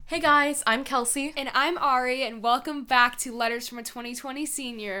Hey guys, I'm Kelsey. And I'm Ari, and welcome back to Letters from a 2020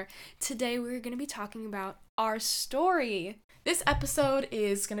 Senior. Today we're going to be talking about our story. This episode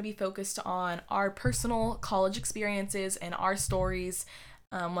is going to be focused on our personal college experiences and our stories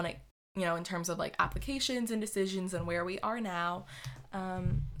in terms of like applications and decisions and where we are now.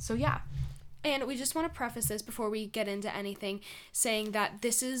 Yeah. And we just want to preface this before we get into anything, saying that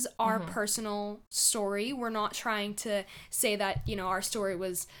this is our personal story. We're not trying to say that, our story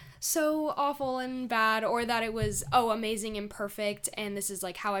was so awful and bad, or that it was, amazing and perfect, and this is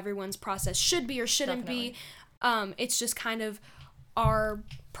like how everyone's process should be or shouldn't be. It's just kind of our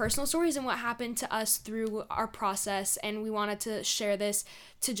personal stories and what happened to us through our process, and we wanted to share this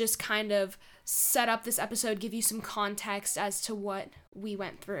to just kind of set up this episode, give you some context as to what we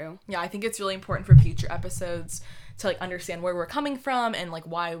went through. Yeah, I think it's really important for future episodes to like understand where we're coming from and like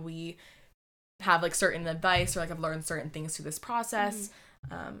why we have like certain advice or like have learned certain things through this process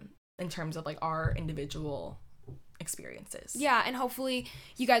in terms of like our individual experiences. Yeah, and hopefully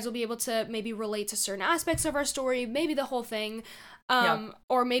you guys will be able to maybe relate to certain aspects of our story, maybe the whole thing,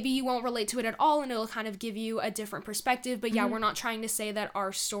 or maybe you won't relate to it at all and it'll kind of give you a different perspective. But yeah, we're not trying to say that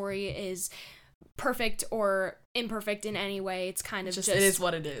our story is perfect or imperfect in any way. It's kind of just it is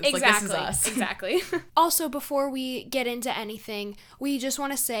what it is. Exactly. Like, this is us. Exactly. Also, before we get into anything, we just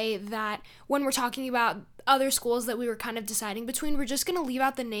want to say that when we're talking about other schools that we were kind of deciding between, we're just going to leave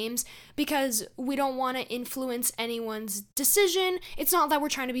out the names because we don't want to influence anyone's decision. It's not that we're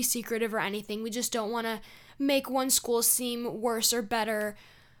trying to be secretive or anything. We just don't want to make one school seem worse or better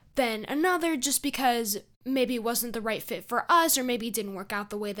than another just because maybe it wasn't the right fit for us, or maybe it didn't work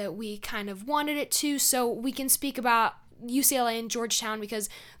out the way that we kind of wanted it to. So we can speak about UCLA and Georgetown because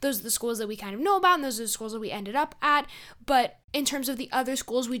those are the schools that we kind of know about and those are the schools that we ended up at. But in terms of the other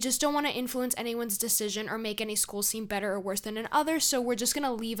schools, we just don't want to influence anyone's decision or make any school seem better or worse than another. So we're just going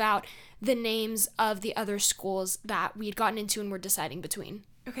to leave out the names of the other schools that we had gotten into and were deciding between.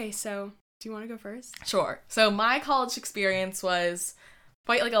 Okay, so do you want to go first? Sure. So my college experience was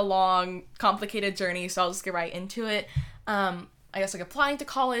quite like a long, complicated journey, so I'll just get right into it. I guess like applying to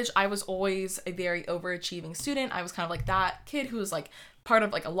college, I was always a very overachieving student. I was kind of like that kid who was like part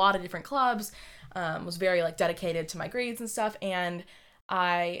of like a lot of different clubs, was very like dedicated to my grades and stuff, and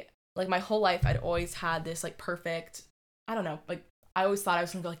I like my whole life I'd always had this like perfect, I don't know, like I always thought I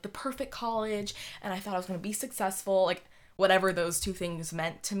was gonna go like the perfect college, and I thought I was gonna be successful, like whatever those two things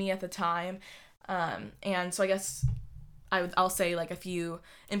meant to me at the time. And so I guess I'll say like a few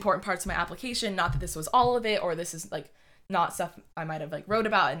important parts of my application, not that this was all of it or this is like not stuff I might have like wrote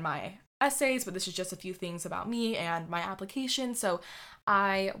about in my essays, but this is just a few things about me and my application. So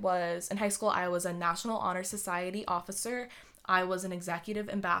I was in high school, I was a National Honor Society officer. I was an executive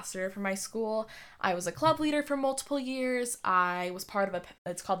ambassador for my school. I was a club leader for multiple years. I was part of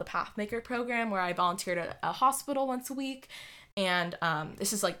it's called the Pathmaker program, where I volunteered at a hospital once a week. And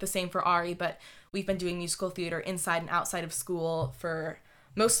this is like the same for Ari, but we've been doing musical theater inside and outside of school for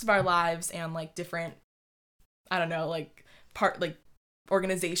most of our lives, and like different, I don't know, like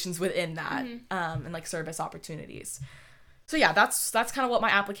organizations within that, and like service opportunities. So yeah, that's kind of what my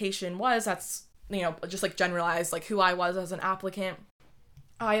application was. That's, just like generalized like who I was as an applicant.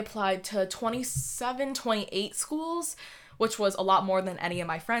 I applied to 28 schools, which was a lot more than any of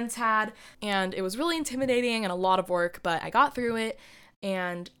my friends had. And it was really intimidating and a lot of work, but I got through it.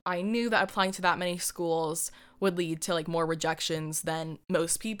 And I knew that applying to that many schools would lead to like more rejections than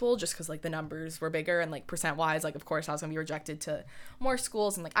most people, just because like the numbers were bigger and like percent wise, like of course I was gonna be rejected to more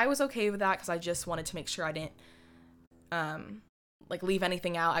schools. And like I was okay with that because I just wanted to make sure I didn't like leave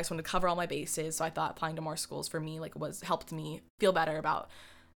anything out. I just wanted to cover all my bases. So I thought applying to more schools for me like helped me feel better about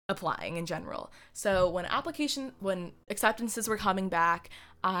applying in general. So when acceptances were coming back,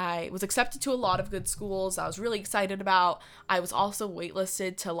 I was accepted to a lot of good schools I was really excited about. I was also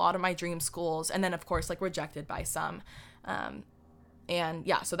waitlisted to a lot of my dream schools, and then of course like rejected by some. And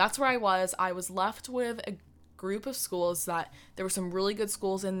yeah, so that's where I was. I was left with a group of schools that there were some really good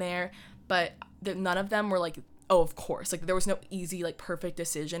schools in there, but none of them were like, oh, of course, like there was no easy, like perfect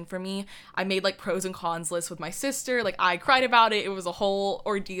decision for me. I made like pros and cons lists with my sister. Like I cried about it. It was a whole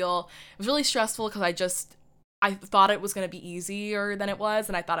ordeal. It was really stressful because I thought it was going to be easier than it was.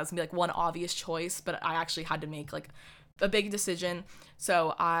 And I thought it was going to be like one obvious choice, but I actually had to make like a big decision.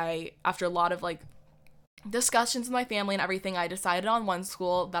 So after a lot of like discussions with my family and everything, I decided on one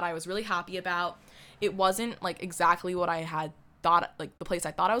school that I was really happy about. It wasn't like exactly what I had thought, like the place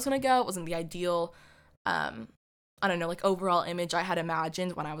I thought I was going to go. It wasn't the ideal, I don't know, like overall image I had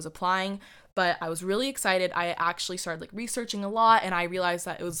imagined when I was applying, but I was really excited. I actually started like researching a lot, and I realized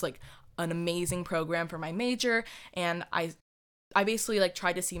that it was like an amazing program for my major, and I I basically like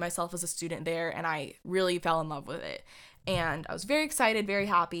tried to see myself as a student there, and I really fell in love with it. And I was very excited, very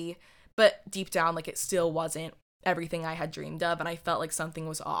happy, but deep down, like, it still wasn't everything I had dreamed of, and I felt like something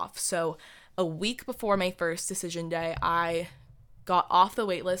was off. So a week before my first decision day, I got off the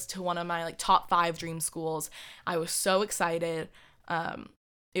wait list to one of my like top 5 dream schools. I was so excited.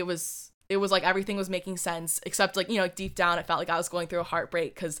 It was like everything was making sense, except like, you know, deep down it felt like I was going through a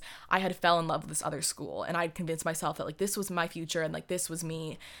heartbreak because I had fell in love with this other school, and I'd convinced myself that like this was my future and like this was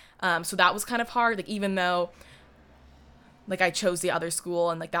me. So that was kind of hard, like even though like I chose the other school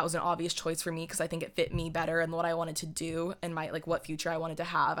and like that was an obvious choice for me because I think it fit me better and what I wanted to do and my like what future I wanted to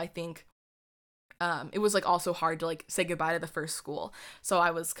have. I think it was like also hard to like say goodbye to the first school. So I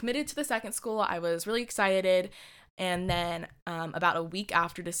was committed to the second school. I was really excited. And then about a week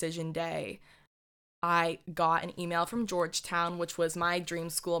after decision day, I got an email from Georgetown, which was my dream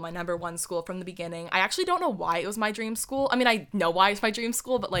school, my number 1 school from the beginning. I actually don't know why it was my dream school. I mean, I know why it's my dream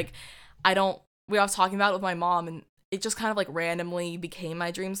school, but like I was talking about it with my mom, and it just kind of like randomly became my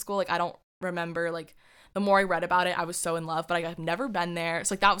dream school. Like I don't remember, like the more I read about it, I was so in love, but I've never been there.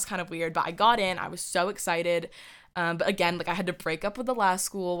 So like that was kind of weird, but I got in, I was so excited. But again, like I had to break up with the last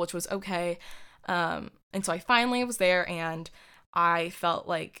school, which was okay. And so I finally was there, and I felt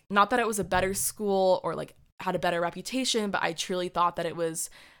like, not that it was a better school or like had a better reputation, but I truly thought that it was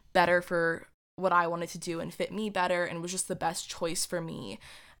better for what I wanted to do and fit me better, and was just the best choice for me.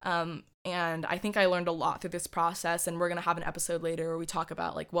 And I think I learned a lot through this process, and we're going to have an episode later where we talk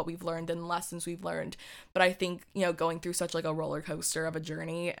about like what we've learned and lessons we've learned. But I think, you know, going through such like a roller coaster of a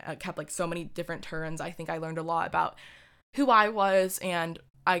journey, kept like so many different turns. I think I learned a lot about who I was, and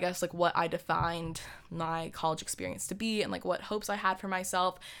I guess like what I defined my college experience to be, and like what hopes I had for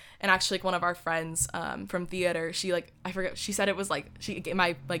myself. And actually like one of our friends from theater, she like, I forget, she said it was like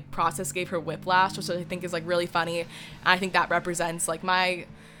my like process gave her whiplash, which I think is like really funny. And I think that represents like my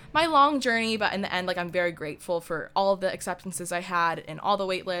long journey, but in the end, like I'm very grateful for all of the acceptances I had and all the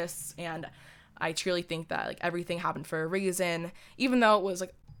wait lists. And I truly think that like everything happened for a reason, even though it was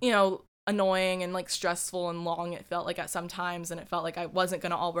like, you know, annoying and like stressful and long, it felt like at some times, and it felt like I wasn't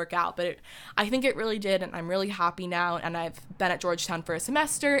gonna all work out, but I think it really did. And I'm really happy now, and I've been at Georgetown for a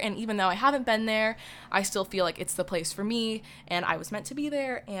semester, and even though I haven't been there, I still feel like it's the place for me, and I was meant to be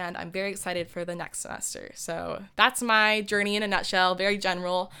there, and I'm very excited for the next semester. So that's my journey in a nutshell, very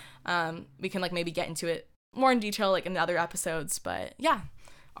general. We can like maybe get into it more in detail like in other episodes, but yeah.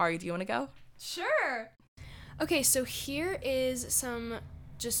 Ari, do you want to go? Sure. Okay, so here is some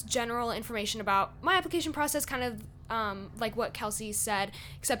just general information about my application process, kind of like what Kelsey said,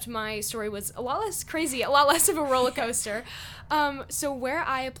 except my story was a lot less crazy, a lot less of a roller coaster. So where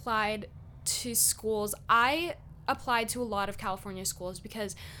I applied to schools, I applied to a lot of California schools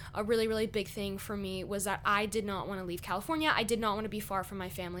because a really, really big thing for me was that I did not want to leave California. I did not want to be far from my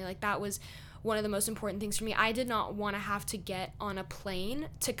family. Like that was one of the most important things for me. I did not want to have to get on a plane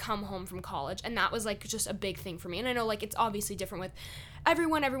to come home from college, and that was like just a big thing for me. And I know like it's obviously different with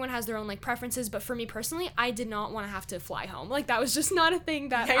everyone has their own like preferences, but for me personally, I did not want to have to fly home. Like that was just not a thing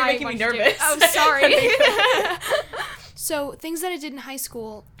that you're making me nervous. Oh, sorry. So things that I did in high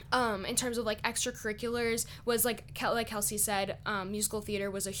school, in terms of like extracurriculars, was like Kelsey said, musical theater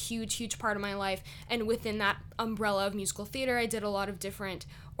was a huge part of my life, and within that umbrella of musical theater, I did a lot of different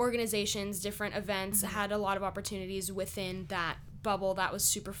organizations, different events, had a lot of opportunities within that bubble. That was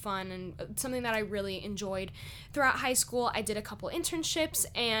super fun and something that I really enjoyed. Throughout high school, I did a couple internships,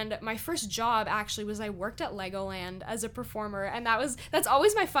 and my first job actually was I worked at Legoland as a performer, and that's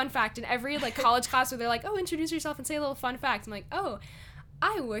always my fun fact in every like college class where they're like, oh, introduce yourself and say a little fun fact. I'm like, oh,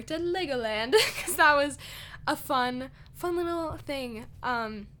 I worked at Legoland, because that was a fun little thing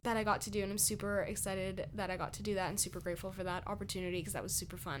that I got to do, and I'm super excited that I got to do that and super grateful for that opportunity because that was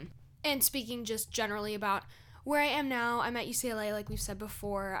super fun. And speaking just generally about where I am now, I'm at UCLA, like we've said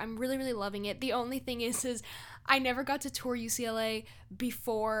before. I'm really, really loving it. The only thing is I never got to tour UCLA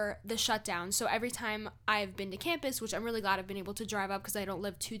before the shutdown. So every time I've been to campus, which I'm really glad I've been able to drive up because I don't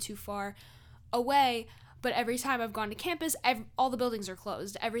live too far away, but every time I've gone to campus, all the buildings are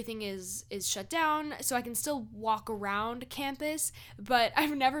closed. Everything is shut down, so I can still walk around campus, but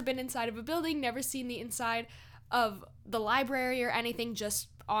I've never been inside of a building, never seen the inside of the library or anything, just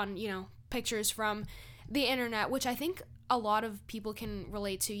on, pictures from the internet, which I think a lot of people can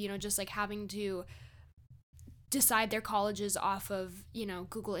relate to, just like having to decide their colleges off of,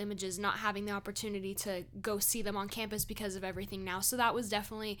 Google Images, not having the opportunity to go see them on campus because of everything now. So that was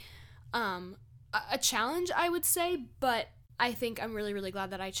definitely a challenge, I would say, but I think I'm really, really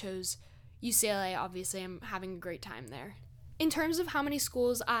glad that I chose UCLA. Obviously, I'm having a great time there. In terms of how many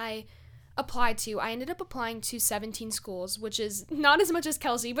schools I applied to, I ended up applying to 17 schools, which is not as much as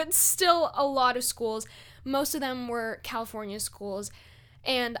Kelsey, but still a lot of schools. Most of them were California schools.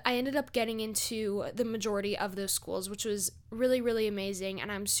 And I ended up getting into the majority of those schools, which was really, really amazing.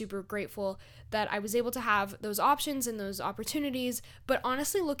 And I'm super grateful that I was able to have those options and those opportunities. But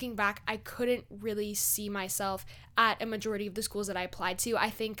honestly, looking back, I couldn't really see myself at a majority of the schools that I applied to.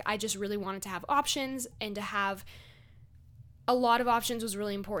 I think I just really wanted to have options, and to have a lot of options was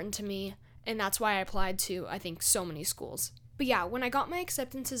really important to me. And that's why I applied to, I think, so many schools. But yeah, when I got my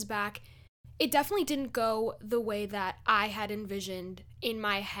acceptances back, it definitely didn't go the way that I had envisioned in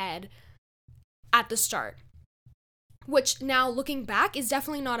my head at the start. Which now, looking back, is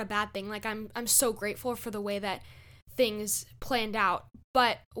definitely not a bad thing. Like, I'm so grateful for the way that things planned out.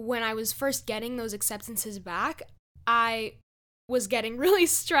 But when I was first getting those acceptances back, I was getting really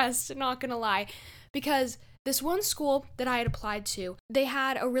stressed, not gonna lie, because this one school that I had applied to, they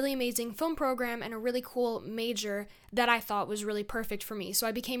had a really amazing film program and a really cool major that I thought was really perfect for me. So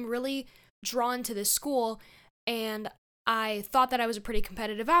I became really drawn to this school, and I thought that I was a pretty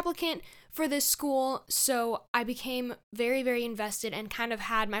competitive applicant for this school, so I became very, very invested and kind of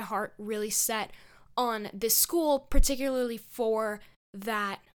had my heart really set on this school, particularly for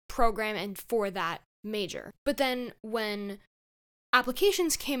that program and for that major. But then when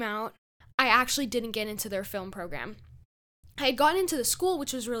applications came out, I actually didn't get into their film program. I had gotten into the school,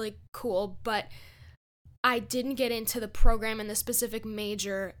 which was really cool, but I didn't get into the program and the specific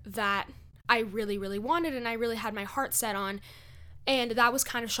major that I really, really wanted and I really had my heart set on. And that was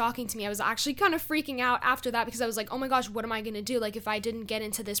kind of shocking to me. I was actually kind of freaking out after that, because I was like, oh my gosh, what am I going to do? Like, if I didn't get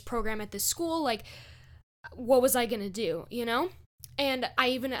into this program at this school, like, what was I going to do, you know? And I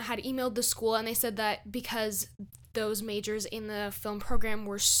even had emailed the school, and they said that because those majors in the film program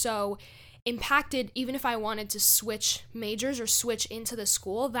were so impacted, even if I wanted to switch majors or switch into the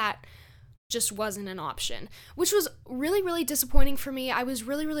school, that just wasn't an option, which was really, really disappointing for me. I was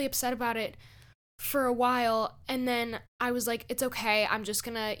really, really upset about it for a while, and then I was like, it's okay, I'm just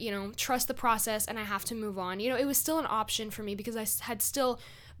gonna, trust the process, and I have to move on. It was still an option for me because I had still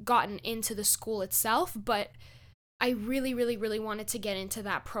gotten into the school itself, but I really, really, really wanted to get into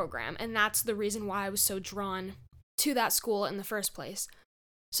that program, and that's the reason why I was so drawn to that school in the first place.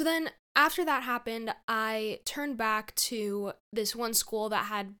 So then after that happened, I turned back to this one school that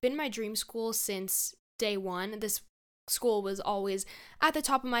had been my dream school since day one. This school was always at the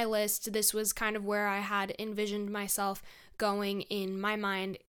top of my list. This was kind of where I had envisioned myself going in my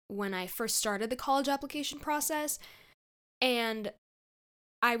mind when I first started the college application process. And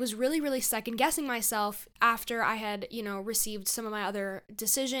I was really, really second guessing myself after I had, received some of my other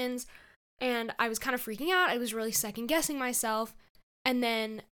decisions. And I was kind of freaking out. I was really second guessing myself. And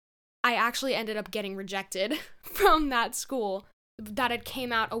then I actually ended up getting rejected from that school. That had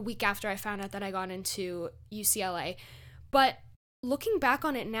came out a week after I found out that I got into UCLA. But looking back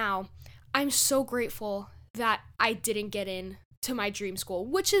on it now, I'm so grateful that I didn't get in to my dream school,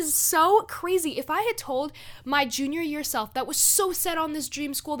 which is so crazy. If I had told my junior year self that was so set on this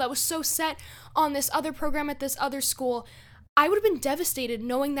dream school, that was so set on this other program at this other school, I would have been devastated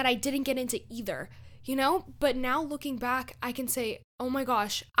knowing that I didn't get into either, But now looking back, I can say, oh my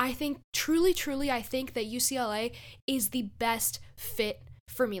gosh, I think truly, I think that UCLA is the best fit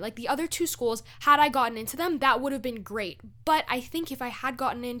for me. Like, the other two schools, had I gotten into them, that would have been great. But I think if I had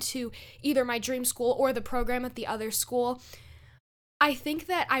gotten into either my dream school or the program at the other school, I think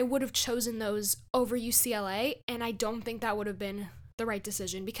that I would have chosen those over UCLA, and I don't think that would have been the right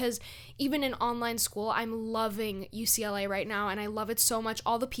decision, because even in online school, I'm loving UCLA right now, and I love it so much.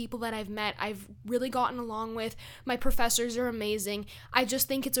 All the people that I've met, I've really gotten along with. My professors are amazing. I just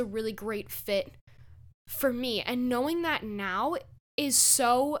think it's a really great fit for me, and knowing that now is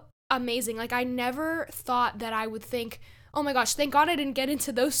so amazing. Like, I never thought that I would think, oh my gosh, thank God I didn't get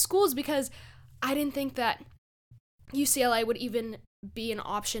into those schools, because I didn't think that UCLA would even be an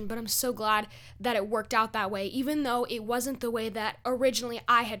option, but I'm so glad that it worked out that way, even though it wasn't the way that originally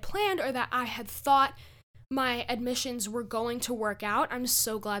I had planned or that I had thought my admissions were going to work out. I'm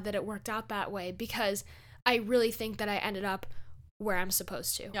so glad that it worked out that way, because I really think that I ended up where I'm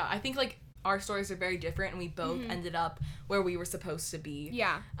supposed to. Yeah, I think our stories are very different, and we both ended up where we were supposed to be.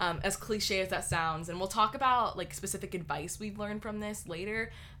 Yeah. As cliche as that sounds, and we'll talk about specific advice we've learned from this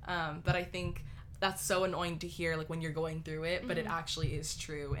later, but I think that's so annoying to hear when you're going through it, but it actually is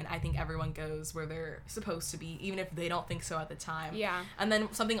true, and I think everyone goes where they're supposed to be, even if they don't think so at the time. Yeah. And then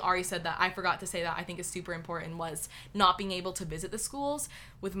something Ari said that I forgot to say that I think is super important was not being able to visit the schools.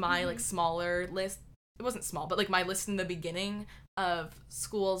 With my smaller list, it wasn't small, but my list in the beginning of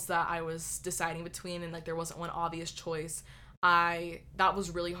schools that I was deciding between, and there wasn't one obvious choice, that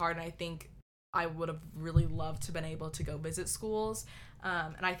was really hard, and I think I would have really loved to been able to go visit schools.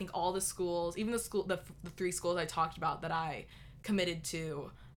 And I think all the schools, even the 3 schools I talked about that I committed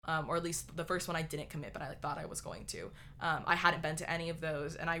to, or at least the first one I didn't commit, but I thought I was going to. I hadn't been to any of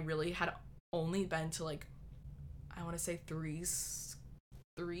those, and I really had only been to like, I want to say three,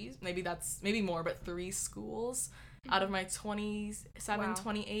 maybe more, but 3 schools out of my 27, wow.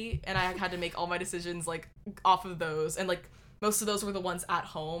 28, and I had to make all my decisions like off of those, and like most of those were the ones at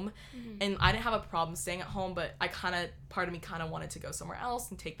home, and I didn't have a problem staying at home, but part of me kind of wanted to go somewhere else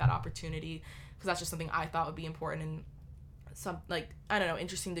and take that opportunity, because that's just something I thought would be important, and some, like, I don't know,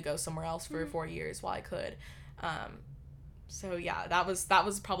 interesting to go somewhere else for 4 years while I could. So yeah, that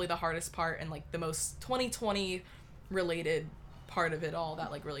was probably the hardest part, and like the most 2020 related part of it all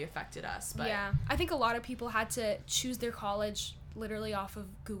that like really affected us. But yeah, I think a lot of people had to choose their college literally off of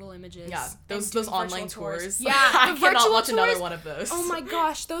Google Images. Yeah, those online tours. Yeah, I cannot watch another one of those. Oh my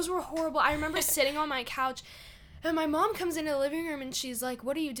gosh, those were horrible. I remember sitting on my couch, and my mom comes into the living room, and she's like,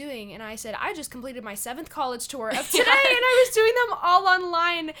 "What are you doing?" And I said, "I just completed my 7th college tour of today," and I was doing them all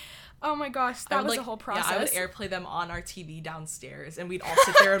online. Oh my gosh, that was a whole process. Yeah, I would airplay them on our TV downstairs, and we'd all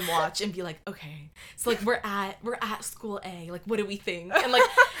sit there and watch and be like, okay, so like we're at school A, like what do we think? And like,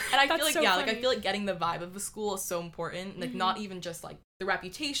 and I feel like so funny. Like I feel like getting the vibe of the school is so important. Like not even just like the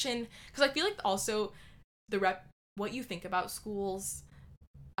reputation, because I feel like also what you think about schools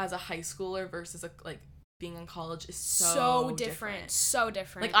as a high schooler versus like being in college is so different. So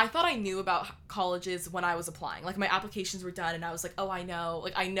different. Like, I thought I knew about colleges when I was applying. Like, my applications were done, and I was like, oh, I know,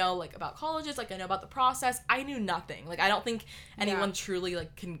 like, about colleges. Like, I know about the process. I knew nothing. Like, I don't think anyone truly,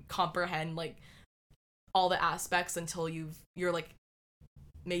 like, can comprehend, like, all the aspects until you're, like,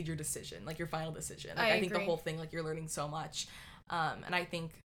 made your decision. Like, your final decision. Like, I think the whole thing, like, you're learning so much. And I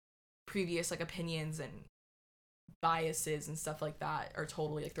think previous, like, opinions and biases and stuff like that are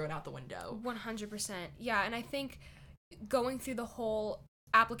totally like thrown out the window. 100%. Yeah, and I think going through the whole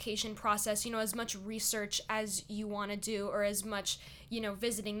application process, you know, as much research as you want to do, or as much, you know,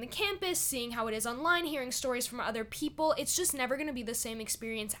 visiting the campus, seeing how it is online, hearing stories from other people, it's just never going to be the same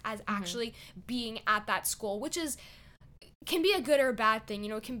experience as actually being at that school, which can be a good or a bad thing. You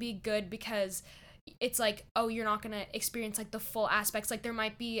know, it can be good because it's like, oh, you're not going to experience like the full aspects. Like there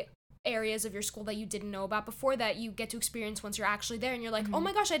might be areas of your school that you didn't know about before that you get to experience once you're actually there, and you're like, oh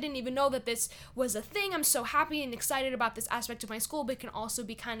my gosh, I didn't even know that this was a thing. I'm so happy and excited about this aspect of my school. But it can also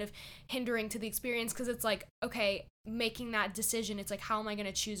be kind of hindering to the experience, because it's like, okay, making that decision, it's like, how am I going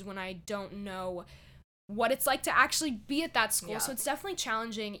to choose when I don't know what it's like to actually be at that school? So it's definitely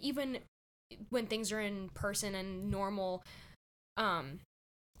challenging, even when things are in person and normal.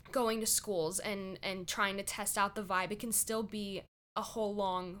 Going to schools and trying to test out the vibe, it can still be a whole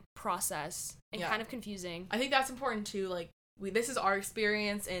long process and kind of confusing. I think that's important too. Like, this is our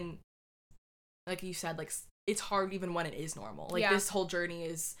experience, and like you said, like it's hard even when it is normal. Like this whole journey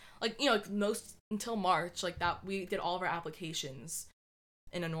is like, you know, like most until March, like that we did all of our applications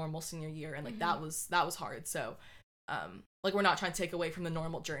in a normal senior year, and like that was hard. So like we're not trying to take away from the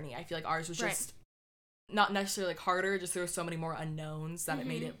normal journey. I feel like ours was just not necessarily like harder, just there were so many more unknowns that it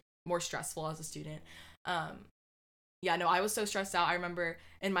made it more stressful as a student. Yeah, no, I was so stressed out. I remember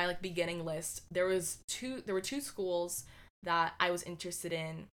in my like beginning list, there were 2 schools that I was interested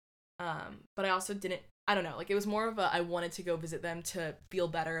in, but I also didn't, I don't know, like it was more of a, I wanted to go visit them to feel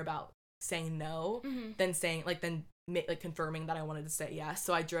better about saying no than confirming that I wanted to say yes.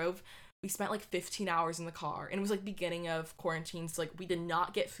 So we spent like 15 hours in the car, and it was like beginning of quarantine, so like we did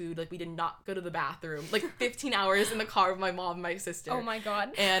not get food, like we did not go to the bathroom, like 15 hours in the car with my mom and my sister. Oh my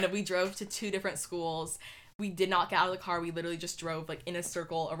god. And we drove to 2 different schools. We did not get out of the car. We literally just drove like in a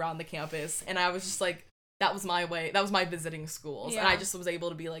circle around the campus, and I was just like, that was my way. That was my visiting schools. And I just was able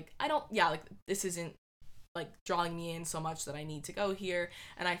to be like, like this isn't like drawing me in so much that I need to go here.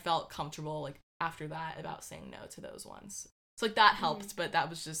 And I felt comfortable like after that about saying no to those ones. So like that helped, but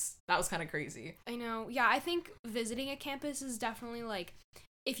that was kind of crazy. I know. Yeah, I think visiting a campus is definitely like,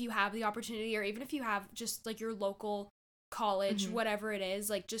 if you have the opportunity, or even if you have just like your local college, whatever it is,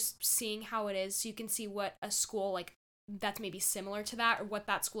 like just seeing how it is, so you can see what a school like that's maybe similar to that, or what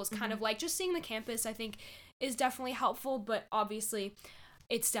that school is kind of like. Just seeing the campus, I think, is definitely helpful, but obviously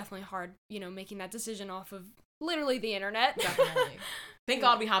it's definitely hard, you know, making that decision off of literally the internet. Definitely. Thank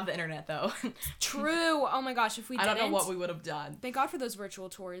God we have the internet though. True. Oh my gosh, if we didn't, I don't know what we would have done. Thank God for those virtual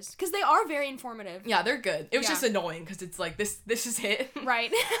tours, because they are very informative. Yeah, they're good. It was just annoying because it's like this is it.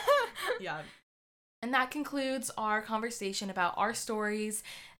 Right. Yeah. And that concludes our conversation about our stories,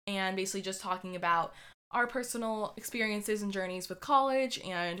 and basically just talking about our personal experiences and journeys with college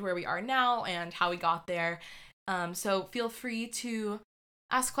and where we are now and how we got there. So feel free to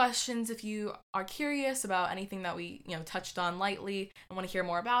ask questions if you are curious about anything that we, touched on lightly and want to hear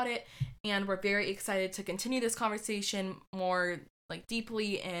more about it. And we're very excited to continue this conversation more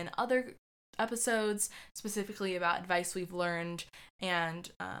deeply in other episodes, specifically about advice we've learned and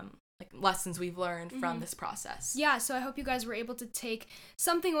lessons we've learned from this process. Yeah, so I hope you guys were able to take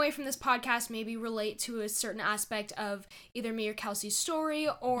something away from this podcast, maybe relate to a certain aspect of either me or Kelsey's story,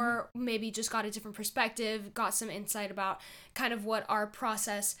 or maybe just got a different perspective, got some insight about kind of what our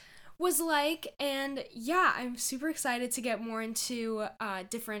process was like. And yeah, I'm super excited to get more into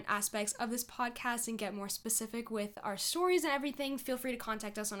different aspects of this podcast and get more specific with our stories and everything. Feel free to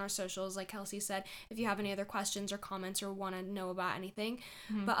contact us on our socials, like Kelsey said, if you have any other questions or comments or want to know about anything.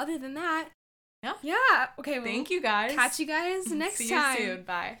 But other than that, yeah. Okay, well, thank you guys. Catch you guys next See time. See you soon.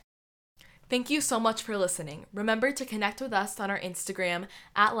 Bye. Thank you so much for listening. Remember to connect with us on our Instagram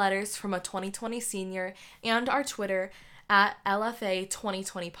at Letters from a 2020 Senior and our Twitter at LFA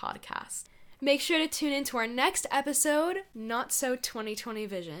 2020 Podcast. Make sure to tune in to our next episode, Not So 2020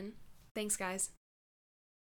 Vision. Thanks, guys.